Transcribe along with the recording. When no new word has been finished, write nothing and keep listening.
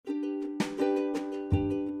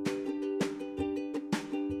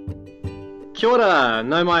Kia ora,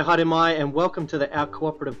 nau mai, haere mai, and welcome to the Our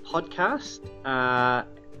Cooperative podcast.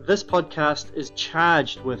 This podcast is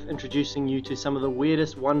charged with introducing you to some of the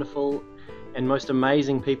weirdest, wonderful, and most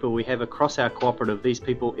amazing people we have across our cooperative. These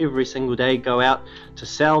people every single day go out to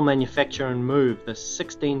sell, manufacture, and move the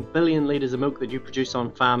 16 billion litres of milk that you produce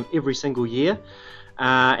on farm every single year.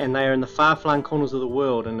 And they are in the far-flung corners of the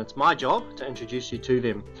world, and it's my job to introduce you to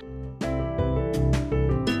them.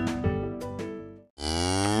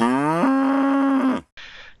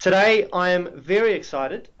 Today I am very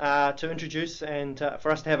excited to introduce and for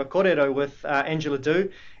us to have a kōrero with Angela Du.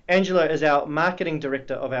 Angela is our marketing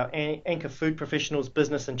director of our Anchor Food Professionals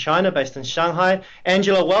business in China, based in Shanghai.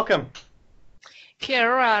 Angela, welcome. Kia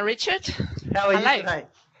ora, Richard. How are you today?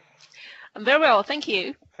 I'm very well, thank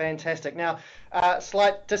you. Fantastic. Now,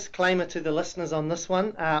 slight disclaimer to the listeners on this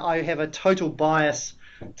one. I have a total bias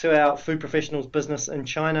to our food professionals business in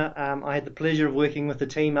China. I had the pleasure of working with the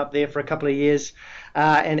team up there for a couple of years,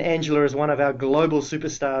 and Angela is one of our global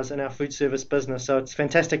superstars in our food service business. So it's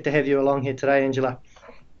fantastic to have you along here today, Angela.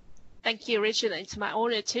 Thank you, Richard. It's my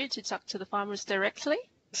honor too to talk to the farmers directly.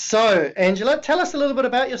 So, Angela, tell us a little bit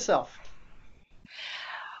about yourself.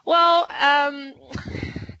 Well,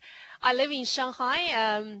 I live in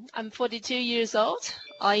Shanghai. I'm 42 years old.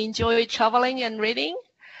 I enjoy traveling and reading.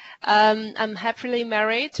 I'm happily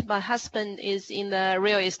married. My husband is in the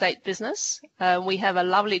real estate business. We have a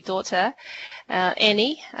lovely daughter,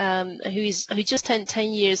 Annie, who just turned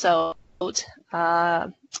 10 years old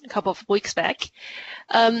a couple of weeks back.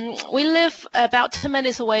 We live about 10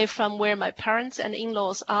 minutes away from where my parents and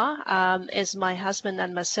in-laws are, as my husband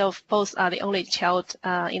and myself both are the only child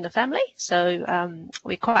in the family. So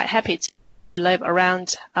we're quite happy to live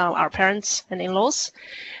around our parents and in-laws,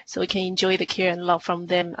 so we can enjoy the care and love from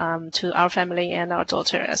them to our family and our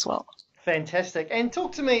daughter as well. Fantastic. And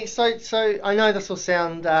talk to me, so I know this will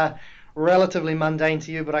sound relatively mundane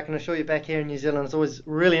to you, but I can assure you back here in New Zealand it's always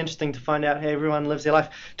really interesting to find out how everyone lives their life.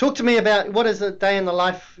 Talk to me about what does a day in the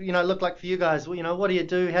life look like for you guys. What do you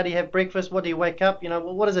do? How do you have breakfast? What do you wake up?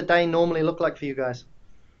 What does a day normally look like for you guys?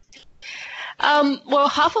 Well,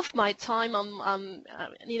 half of my time,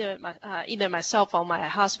 either myself or my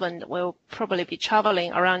husband will probably be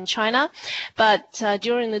traveling around China. But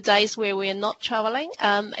during the days where we're not traveling,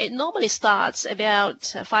 it normally starts about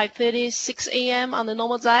 5:30, 6 a.m. on the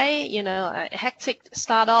normal day. A hectic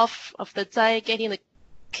start off of the day, getting the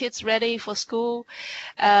kids ready for school.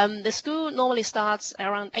 The school normally starts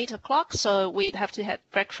around 8 o'clock, so we'd have to have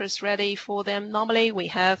breakfast ready for them. Normally we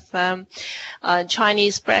have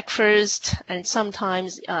Chinese breakfast, and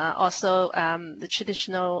sometimes also the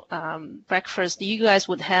traditional breakfast you guys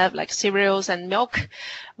would have, like cereals and milk,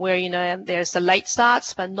 where there's a late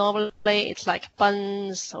start, but normally it's like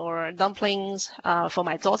buns or dumplings for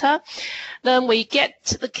my daughter. Then we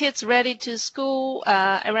get the kids ready to school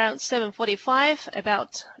around 7:45,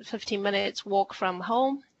 about 15 minutes walk from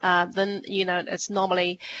home. Then it's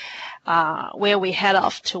normally where we head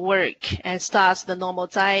off to work and starts the normal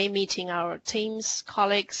day, meeting our teams,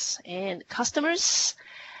 colleagues, and customers.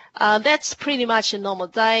 That's pretty much a normal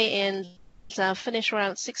day, and finish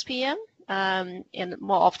around 6 p.m. And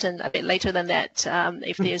more often a bit later than that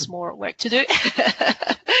if there's more work to do.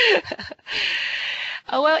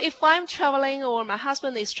 Well, if I'm traveling or my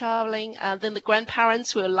husband is traveling, then the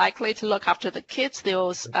grandparents will likely to look after the kids. They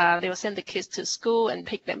will send the kids to school and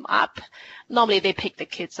pick them up. Normally they pick the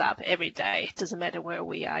kids up every day. It doesn't matter where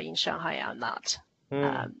we are in Shanghai or not.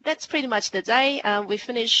 That's pretty much the day. We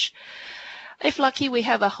finish, if lucky, we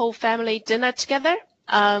have a whole family dinner together.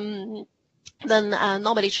 Then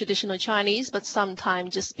normally traditional Chinese, but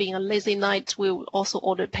sometimes just being a lazy night, we'll also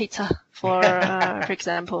order pizza for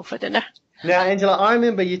example, for dinner. Now, Angela, I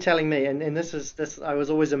remember you telling me, and this I was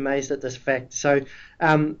always amazed at this fact. So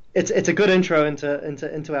it's a good intro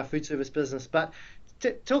into our food service business. But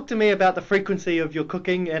talk to me about the frequency of your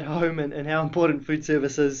cooking at home and how important food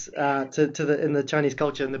service is in the Chinese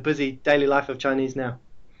culture and the busy daily life of Chinese now.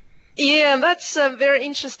 Yeah, that's a very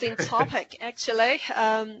interesting topic, actually.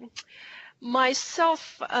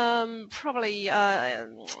 Myself probably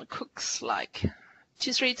cooks like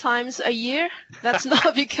 2-3 times a year. That's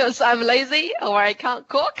not because I'm lazy or I can't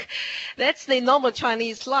cook. That's the normal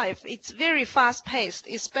Chinese life. It's very fast-paced,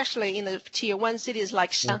 especially in the tier 1 cities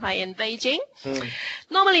like Shanghai and Beijing.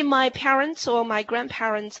 Normally my parents or my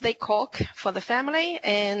grandparents, they cook for the family,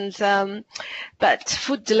 and but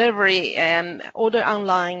food delivery and order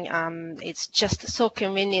online, it's just so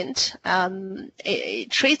convenient. It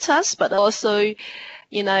treats us, but also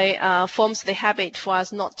forms the habit for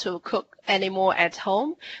us not to cook anymore at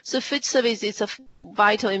home. So food service is a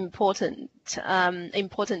vital important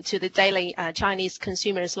to the daily Chinese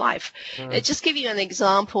consumer's life. Just give you an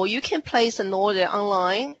example. You can place an order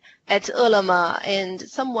online at Ele.me and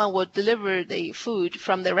someone will deliver the food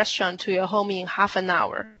from the restaurant to your home in half an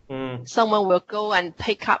hour. Someone will go and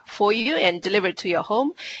pick up for you and deliver it to your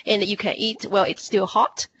home, and you can eat while it's still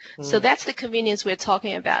hot. So that's the convenience we're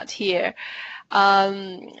talking about here.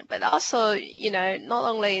 But also, not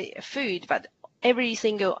only food, but every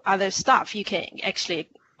single other stuff you can actually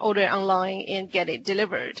order online and get it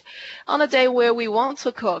delivered. On a day where we want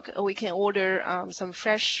to cook, we can order some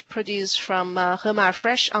fresh produce from Hema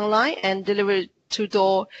Fresh online and deliver to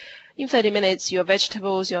door in 30 minutes. Your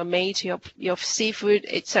vegetables, your meat, your seafood,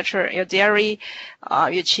 etc., your dairy,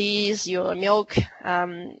 your cheese, your milk,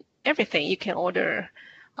 everything you can order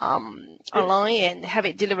online and have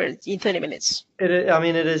it delivered in 30 minutes.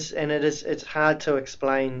 It's hard to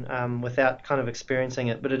explain without kind of experiencing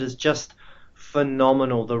it, but it is just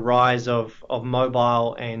phenomenal, the rise of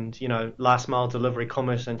mobile and last mile delivery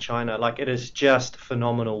commerce in China. Like, it is just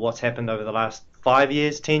phenomenal what's happened over the last 5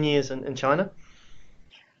 years, 10 years in China.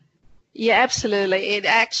 Yeah, absolutely. It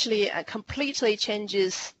actually completely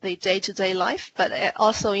changes the day-to-day life, but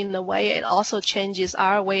also in a way, it also changes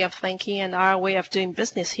our way of thinking and our way of doing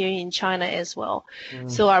business here in China as well.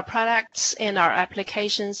 So our products and our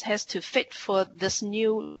applications has to fit for this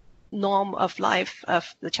new norm of life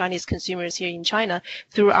of the Chinese consumers here in China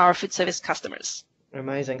through our food service customers.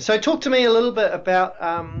 Amazing. So talk to me a little bit about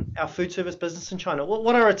our food service business in China.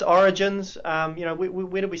 What are its origins? Where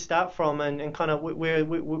did we start from, and kind of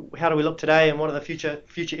how do we look today, and what are the future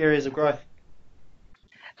areas of growth?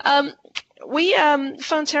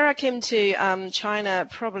 Fonterra came to China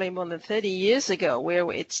probably more than 30 years ago, where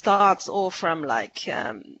it starts all from like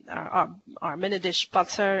our mini dish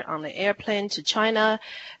butter on the airplane to China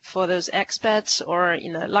for those expats, or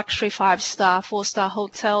luxury 5-star, 4-star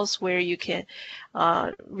hotels where you can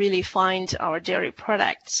really find our dairy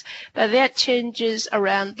products. But that changes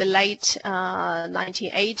around the late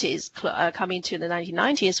 1980s, coming to the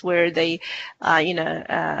 1990s, where the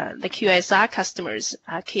QSR customers,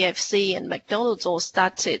 KFC and McDonald's, all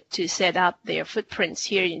started to set up their footprints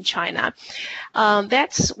here in China.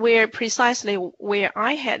 That's where precisely where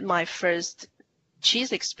I had my first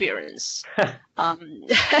cheese experience.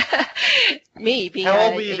 Me being How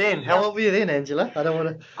old were you then? How old were you then, Angela? I don't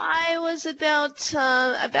want to. I was about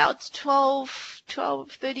 12,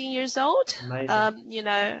 13 years old.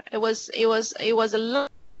 Amazing. It was a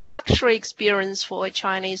luxury experience for a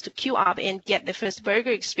Chinese to queue up and get the first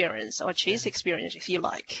burger experience or cheese experience, if you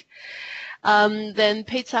like. Then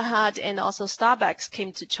Pizza Hut and also Starbucks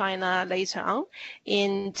came to China later on,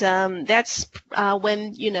 and that's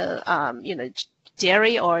when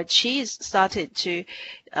dairy or cheese started to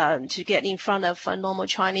get in front of a normal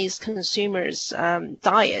Chinese consumers'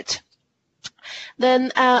 diet.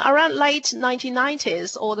 Then around late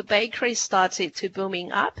 1990s, all the bakeries started to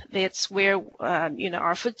booming up. That's where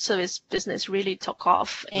our food service business really took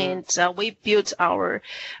off, and we built our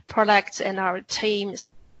products and our team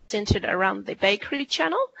centered around the bakery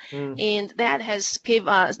channel, and that has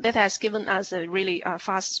given us a really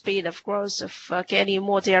fast speed of growth of getting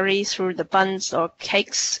more dairy through the buns or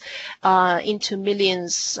cakes into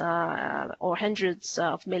millions or hundreds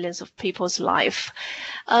of millions of people's life.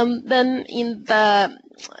 Then in the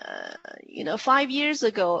 5 years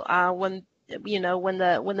ago, when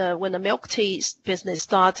the milk tea business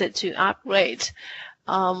started to upgrade,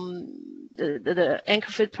 the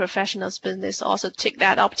Anchor Food Professionals business also took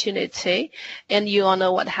that opportunity, and you all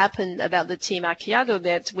know what happened about the tea macchiato,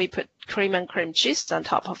 that we put cream and cream cheese on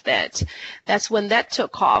top of that. That's when that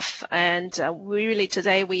took off, and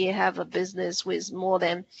today we have a business with more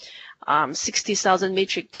than 60,000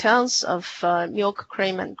 metric tons of milk,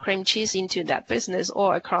 cream, and cream cheese into that business,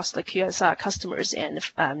 all across the QSR customers and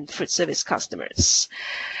food service customers.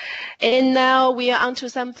 And now we are onto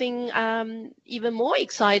something even more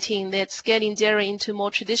exciting, that's getting dairy into more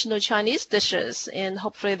traditional Chinese dishes, and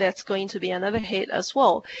hopefully that's going to be another hit as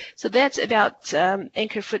well. So that's about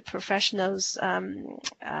Anchor Food Professionals'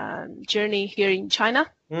 journey here in China.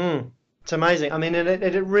 It's amazing. I mean,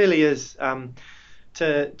 it really is.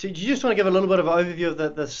 Do you just want to give a little bit of an overview of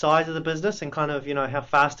the size of the business and kind of how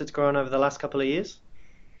fast it's grown over the last couple of years?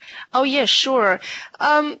 Oh yeah, sure.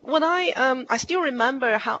 When I still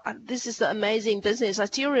remember how this is an amazing business. I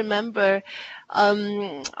still remember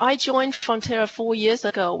I joined Fonterra 4 years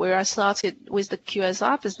ago, where I started with the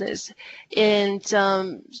QSR business, and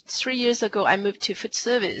 3 years ago I moved to food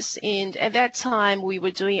service, and at that time we were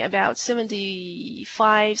doing about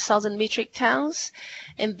 75,000 metric tons,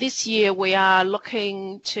 and this year we are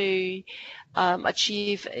looking to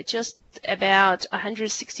achieve just about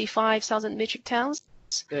 165,000 metric tons.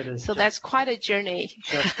 So that's quite a journey.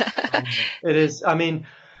 It is. I mean,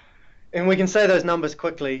 and we can say those numbers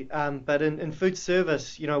quickly, but in food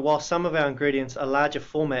service, while some of our ingredients are larger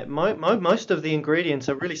format, most of the ingredients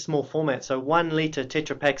are really small format. So 1 liter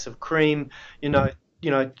Tetra Paks of cream,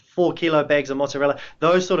 4 kilo bags of mozzarella,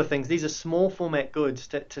 those sort of things. These are small format goods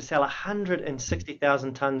to sell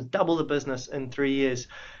 160,000 tons, double the business in 3 years.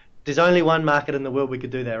 There's only one market in the world we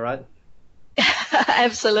could do that, right?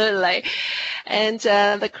 Absolutely. And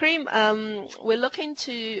the cream, we're looking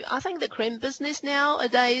to, I think the cream business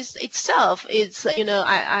nowadays itself is,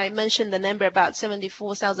 I mentioned the number about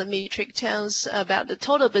 74,000 metric tons about the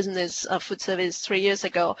total business of food service 3 years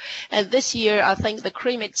ago. And this year, I think the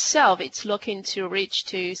cream itself, it's looking to reach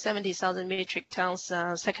to 70,000 metric tons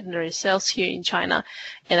secondary sales here in China.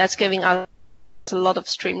 And that's giving us a lot of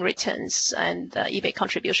stream returns and EBIT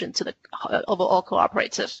contribution to the overall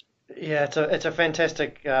cooperative. Yeah, it's a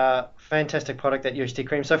fantastic product, that UHT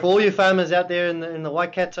cream. So for all you farmers out there in the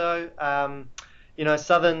Waikato,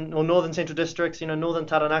 southern or northern central districts, northern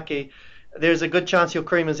Taranaki, there's a good chance your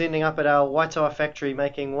cream is ending up at our Waitoa factory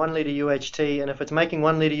making 1 litre UHT. And if it's making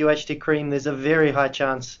 1 litre UHT cream, there's a very high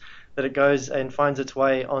chance that it goes and finds its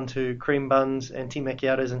way onto cream buns and tea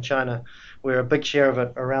macchiatos in China. We're a big share of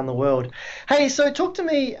it around the world. Hey, so talk to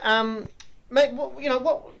me. Mate,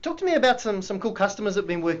 talk to me about some cool customers that we've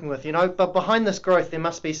been working with, but behind this growth, there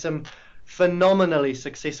must be some phenomenally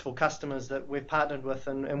successful customers that we've partnered with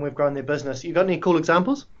and we've grown their business. You got any cool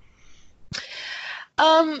examples?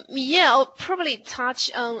 I'll probably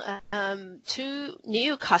touch on 2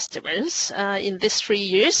 new customers in these 3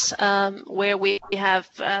 years where we have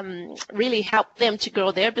really helped them to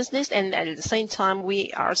grow their business, and at the same time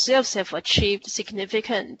we ourselves have achieved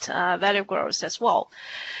significant value growth as well.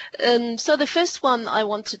 So the first one I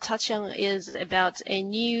want to touch on is about a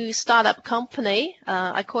new startup company.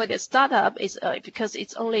 I call it a startup because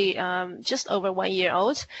it's only just over 1 year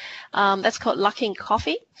old. That's called Luckin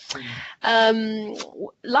Coffee.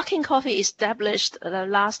 Luckin Coffee established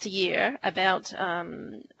last year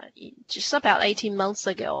just about 18 months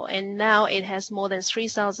ago, and now it has more than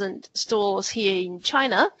 3,000 stores here in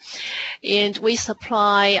China. And we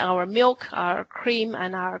supply our milk, our cream,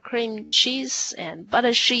 and our cream cheese and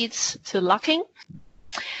butter sheets to Luckin.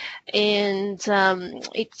 And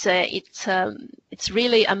it's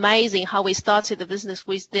really amazing how we started the business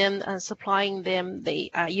with them and supplying them the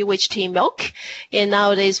UHT milk. And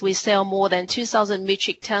nowadays we sell more than 2,000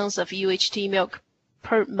 metric tons of UHT milk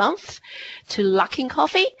per month to Luckin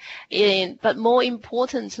Coffee. But more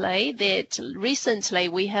importantly, that recently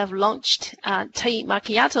we have launched tea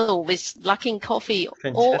macchiato with Luckin Coffee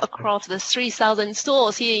all across the 3,000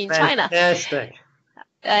 stores here in China. Fantastic.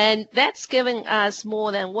 And that's giving us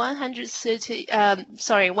more than 130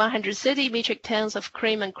 metric tons of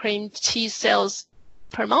cream and cream cheese sales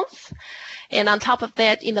per month. And on top of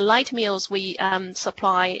that, in the light meals, we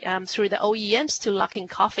supply through the OEMs to Luckin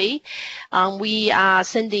Coffee. We are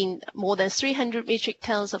sending more than 300 metric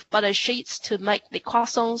tons of butter sheets to make the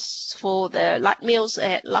croissants for the light meals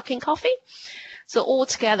at Luckin Coffee. So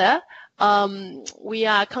altogether, we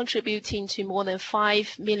are contributing to more than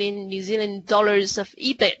 5 million New Zealand dollars of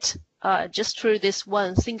EBIT just through this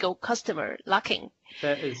one single customer, Luckin.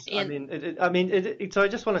 That is, so I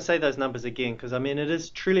just want to say those numbers again, because it is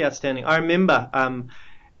truly outstanding. I remember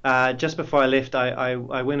just before I left, I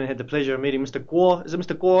went and had the pleasure of meeting Mr. Guo. Is it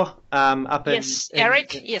Mr. Guo?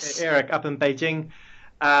 Eric, Eric up in Beijing.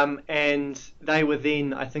 And they were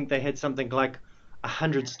then, I think they had something like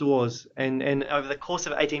 100 stores, and over the course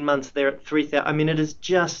of 18 months they're at 3,000. It is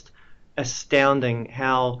just astounding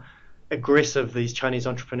how aggressive these Chinese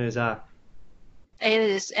entrepreneurs are. It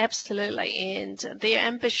is, absolutely, and their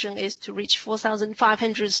ambition is to reach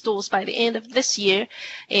 4,500 stores by the end of this year,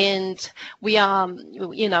 and we are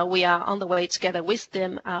on the way together with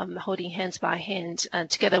them, holding hands by hand,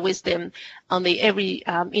 together with them on the every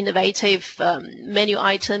innovative menu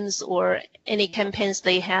items or any campaigns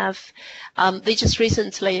they have. They just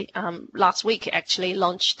recently, last week actually,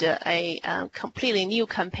 launched a completely new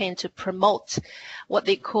campaign to promote what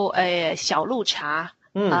they call a 小鹿茶.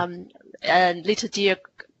 And little deer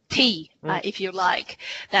tea, if you like.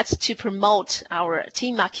 That's to promote our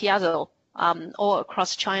tea macchiato all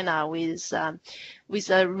across China with a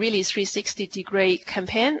really 360-degree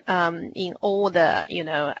campaign in all the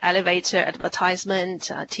elevator advertisement,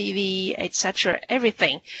 TV, etc.,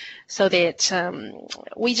 everything, so that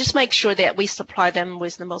we just make sure that we supply them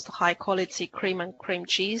with the most high-quality cream and cream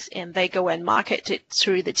cheese, and they go and market it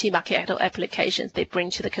through the tea macchiato applications they bring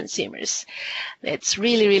to the consumers. It's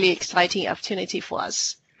really, really exciting opportunity for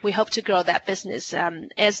us. we hope to grow that business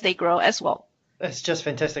as they grow as well. It's just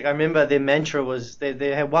fantastic. I remember their mantra was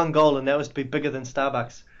they had one goal, and that was to be bigger than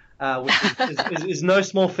Starbucks, which is no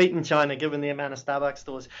small feat in China, given the amount of Starbucks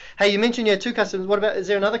stores. Hey, you mentioned you had 2 customers. What about, is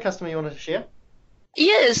there another customer you wanted to share?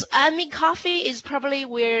 Yes, I mean, coffee is probably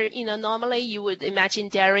where, normally you would imagine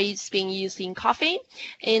dairy is being used in coffee.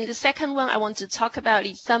 And the second one I want to talk about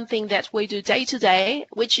is something that we do day to day,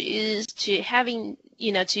 which is to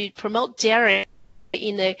to promote dairy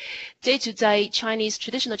in the day-to-day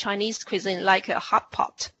traditional Chinese cuisine, like a hot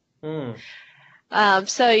pot.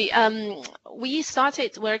 We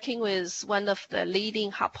started working with one of the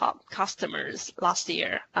leading hot pot customers last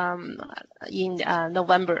year, in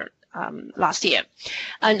November. Last year,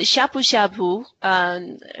 and Shabu Shabu,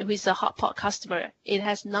 who is a hot pot customer, it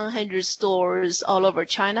has 900 stores all over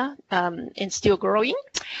China, and still growing.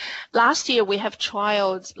 Last year, we have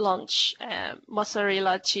launched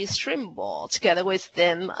mozzarella cheese shrimp ball together with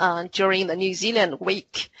them during the New Zealand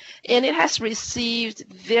week, and it has received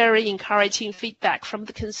very encouraging feedback from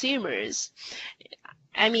the consumers.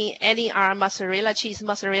 I mean, adding our mozzarella cheese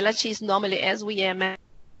normally, as we imagine,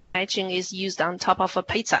 is used on top of a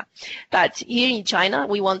pizza, but here in China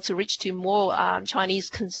we want to reach to more Chinese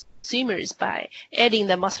consumers by adding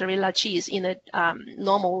the mozzarella cheese in a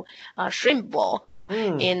normal shrimp ball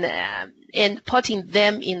and putting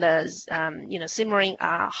them in the simmering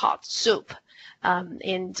hot soup.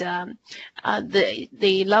 The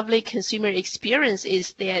lovely consumer experience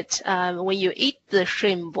is that when you eat the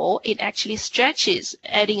shrimp ball, it actually stretches,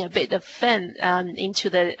 adding a bit of fun into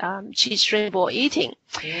the cheese shrimp ball eating.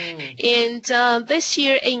 And this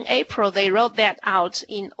year in April, they rolled that out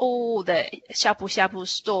in all the Shabu Shabu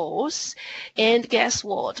stores. And guess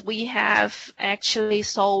what? We have actually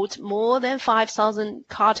sold more than 5,000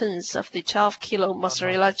 cartons of the 12-kilo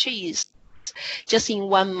mozzarella cheese just in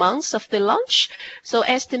 1 month of the launch. So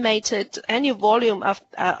estimated annual volume of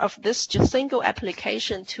this just single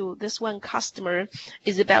application to this one customer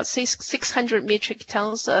is about 600 metric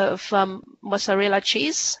tons of mozzarella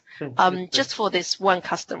cheese, just for this one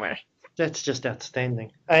customer. That's just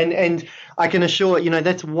outstanding. And I can assure,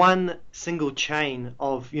 that's one single chain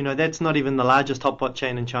of, that's not even the largest hot pot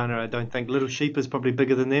chain in China, I don't think. Little Sheep is probably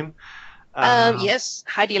bigger than them. Yes,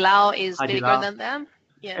 Haidilao is bigger than them.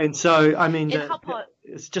 Yeah. And so, I mean,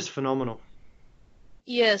 it's just phenomenal.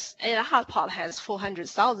 Yes, and Hot Pot has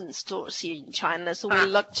 400,000 stores here in China, so we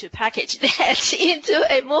look to package that into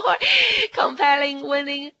a more compelling,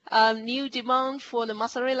 winning new demand for the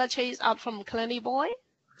mozzarella cheese out from Clenny Boy.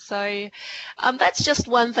 So that's just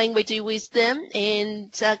one thing we do with them.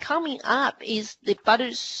 And coming up is the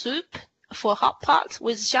butter soup for hot pot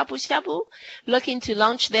with Shabu Shabu, looking to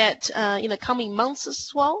launch that in the coming months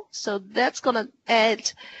as well. So that's going to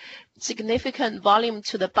add significant volume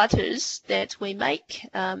to the butters that we make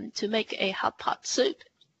to make a hot pot soup.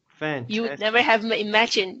 Fantastic. You would never have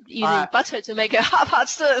imagined using butter to make a hot pot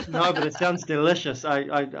soup. No, but it sounds delicious.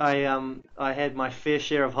 I had my fair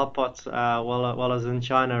share of hot pots while I was in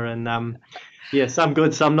China, and yeah, some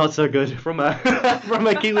good, some not so good from a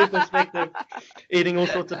Kiwi perspective, eating all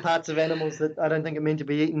sorts of parts of animals that I don't think are meant to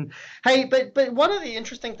be eaten. Hey, but one of the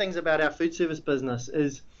interesting things about our food service business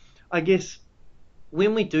is, I guess,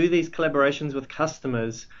 when we do these collaborations with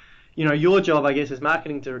customers, your job, I guess, as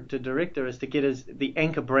marketing director is to get the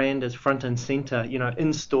anchor brand as front and center,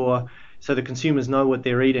 in store, so the consumers know what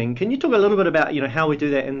they're eating. Can you talk a little bit about, how we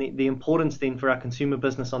do that and the importance then for our consumer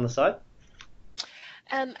business on the side?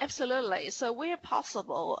 Absolutely. So where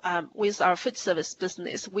possible, with our food service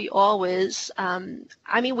business, we always,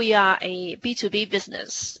 we are a B2B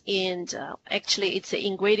business, and actually it's the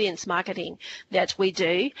ingredients marketing that we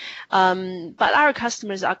do. But our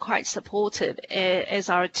customers are quite supportive as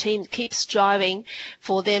our team keeps striving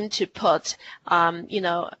for them to put,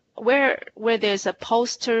 where there's a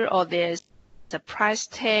poster or there's the price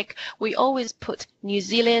tag, we always put New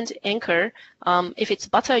Zealand Anchor. If it's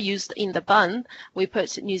butter used in the bun, we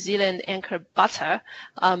put New Zealand Anchor butter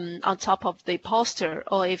on top of the poster.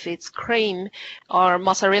 Or if it's cream or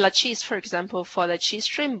mozzarella cheese, for example, for the cheese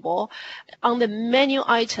shrimp ball, on the menu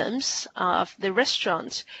items of the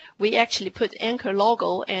restaurant, we actually put Anchor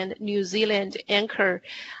logo and New Zealand Anchor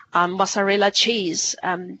mozzarella cheese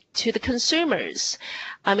to the consumers.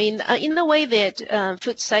 In the way that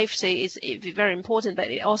food safety is very important,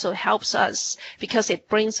 but it also helps us because it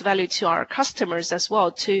brings value to our customers as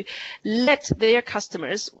well, to let their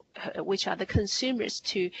customers, which are the consumers,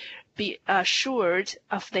 to be assured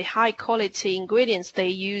of the high quality ingredients they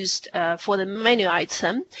used for the menu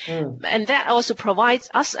item. And that also provides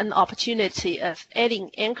us an opportunity of adding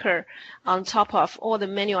anchor on top of all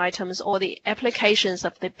the menu items or the applications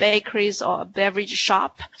of the bakeries or beverage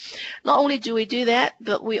shop. Not only do we do that,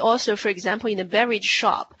 but we also, for example, in the beverage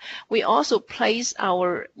shop, we also place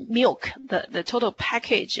our milk, the total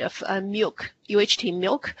package of milk, UHT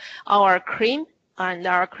milk, our cream, and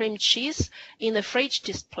our cream cheese in the fridge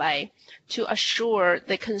display to assure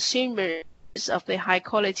the consumers of the high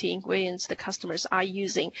quality ingredients the customers are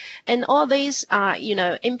using. And all these are,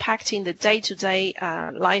 impacting the day-to-day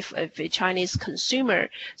life of the Chinese consumer.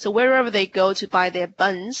 So wherever they go to buy their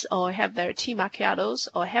buns or have their tea macchiatos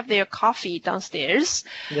or have their coffee downstairs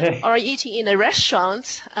or eating in a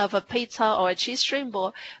restaurant of a pizza or a cheese string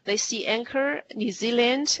ball, they see Anchor, New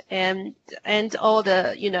Zealand, and all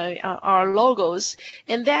the, our logos.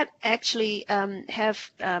 And that actually have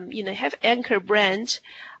Anchor brand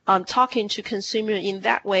talking to consumer in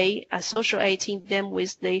that way, associating them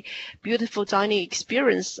with the beautiful dining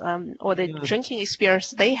experience or the drinking experience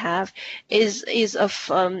they have is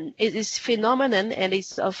phenomenon, and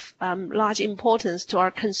is of large importance to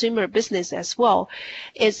our consumer business as well.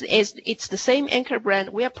 It's the same Anchor brand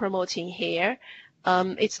we are promoting here.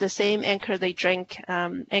 It's the same Anchor they drink,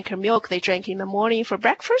 Anchor milk they drink in the morning for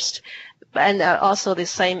breakfast, and also the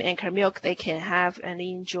same Anchor milk they can have and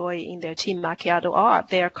enjoy in their tea macchiato or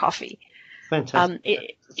their coffee.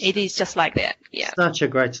 Fantastic. It is just like that. Yeah. Such a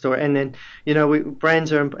great story. And then,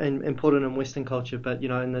 brands are important in Western culture, but,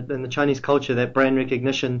 in the Chinese culture, that brand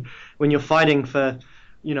recognition, when you're fighting for,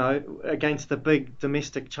 against the big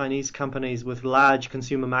domestic Chinese companies with large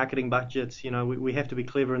consumer marketing budgets, we have to be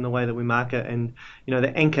clever in the way that we market. And,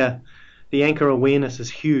 the anchor awareness is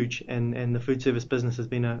huge, and the food service business has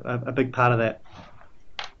been a big part of that.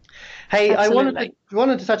 Hey, Absolutely. I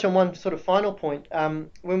wanted to touch on one sort of final point.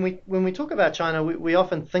 When we talk about China, we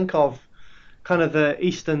often think of kind of the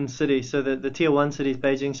eastern cities, so the tier 1 cities,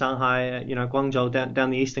 Beijing, Shanghai, Guangzhou, down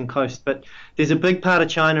the eastern coast. But there's a big part of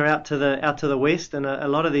China out to the west, and a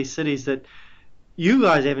lot of these cities that you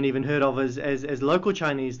guys haven't even heard of as local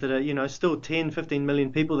Chinese that are, still 10, 15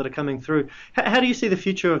 million people that are coming through. How do you see the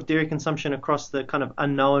future of dairy consumption across the kind of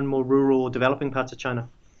unknown, more rural or developing parts of China?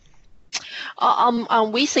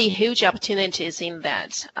 We see huge opportunities in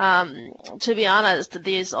that. To be honest,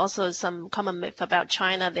 there's also some common myth about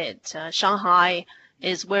China that Shanghai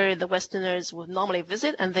is where the Westerners would normally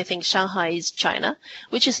visit, and they think Shanghai is China,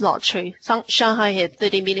 which is not true. Shanghai has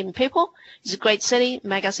 30 million people. It's a great city,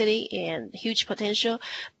 mega city, and huge potential.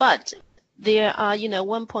 But there are,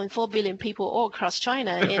 1.4 billion people all across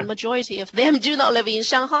China, and majority of them do not live in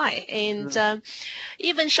Shanghai. And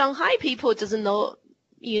even Shanghai people doesn't know,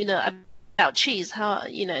 about cheese, how,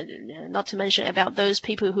 not to mention about those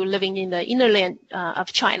people who are living in the innerland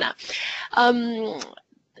of China.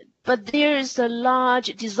 But there's a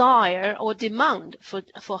large desire or demand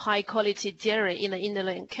for high quality dairy in the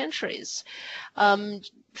inland countries.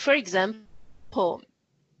 For example,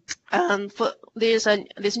 there's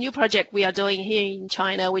this new project we are doing here in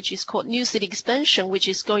China, which is called New City Expansion, which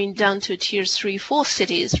is going down to tier 3, 4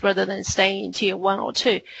 cities rather than staying in tier 1 or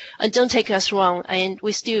 2. And don't take us wrong, and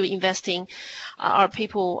we're still investing. Our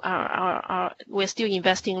people we're still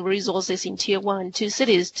investing resources in tier 1 and 2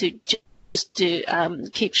 cities to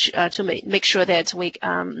make sure that we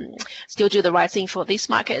still do the right thing for these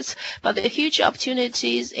markets. But there are huge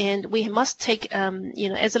opportunities, and we must take,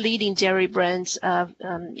 as a leading dairy brand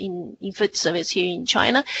in food service here in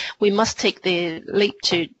China, we must take the leap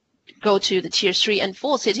to go to the tier 3 and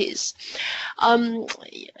 4 cities.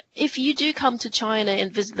 If you do come to China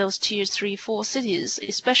and visit those tier 3, 4 cities,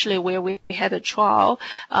 especially where we had a trial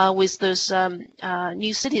with those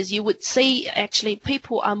new cities, you would see actually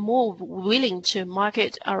people are more willing to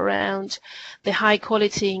market around the high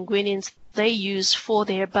quality ingredients they use for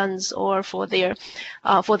their buns or for their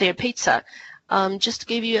pizza. Just to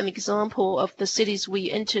give you an example of the cities we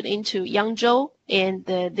entered into, Yangzhou and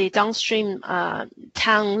the downstream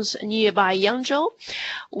towns nearby Yangzhou,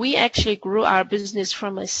 we actually grew our business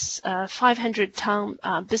from a 500-ton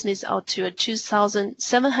business out to a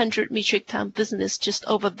 2,700 metric ton business just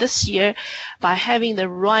over this year by having the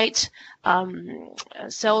right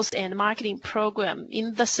sales and marketing program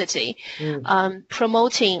in the city,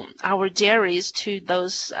 promoting our dairies to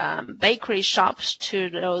those bakery shops, to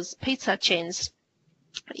those pizza chains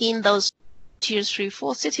in those tier 3,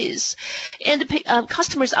 4 cities. And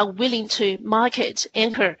customers are willing to market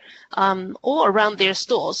Anchor all around their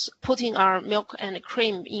stores, putting our milk and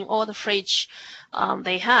cream in all the fridge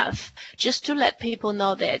they have, just to let people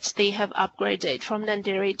know that they have upgraded from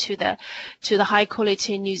non-dairy to the high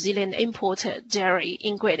quality New Zealand imported dairy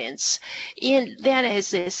ingredients. And that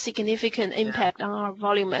has a significant impact on our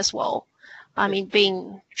volume as well. I mean,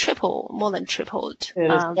 being more than tripled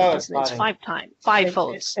the business,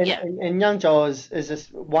 fivefold. And Yangzhou is this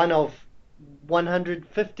one of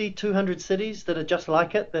 150, 200 cities that are just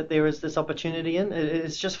like it, that there is this opportunity in.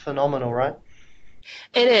 It's just phenomenal, right?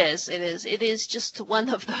 It is just one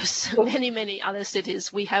of those many other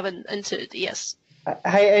cities we haven't entered. Yes.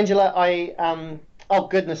 Hey, Angela, oh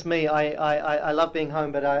goodness me, I love being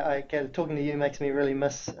home, but talking to you makes me really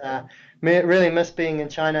miss being in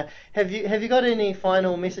China. Have you got any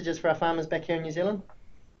final messages for our farmers back here in New Zealand?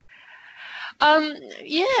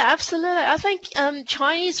 Yeah, absolutely. I think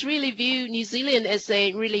Chinese really view New Zealand as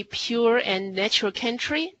a really pure and natural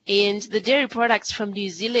country, and the dairy products from New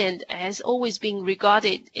Zealand has always been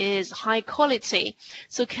regarded as high quality.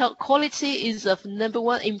 So quality is of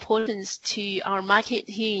 #1 importance to our market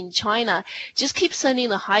here in China. Just keep sending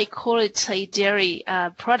the high quality dairy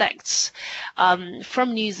products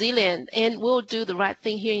from New Zealand, and we'll do the right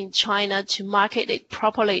thing here in China to market it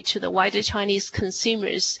properly to the wider Chinese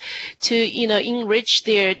consumers, to enrich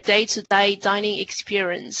their day-to-day dining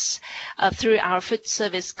experience through our food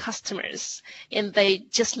service customers, and they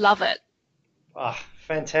just love it. Oh,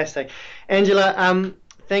 fantastic. Angela,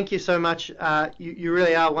 thank you so much. You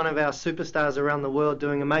really are one of our superstars around the world,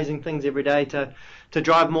 doing amazing things every day to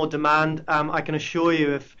drive more demand. I can assure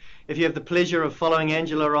you, if you have the pleasure of following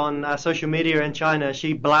Angela on social media in China,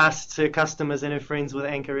 she blasts her customers and her friends with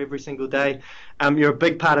Anchor every single day. You're a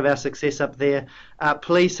big part of our success up there.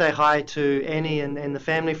 Please say hi to Annie and the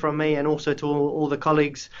family from me, and also to all the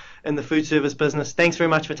colleagues in the food service business. Thanks very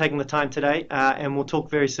much for taking the time today, and we'll talk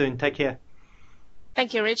very soon. Take care.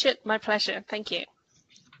 Thank you, Richard. My pleasure. Thank you.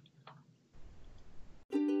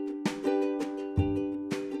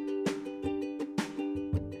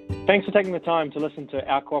 Thanks for taking the time to listen to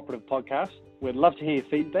our cooperative podcast. We'd love to hear your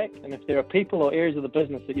feedback, and if there are people or areas of the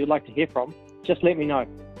business that you'd like to hear from, just let me know.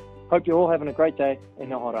 Hope you're all having a great day,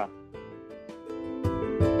 and ngā ora.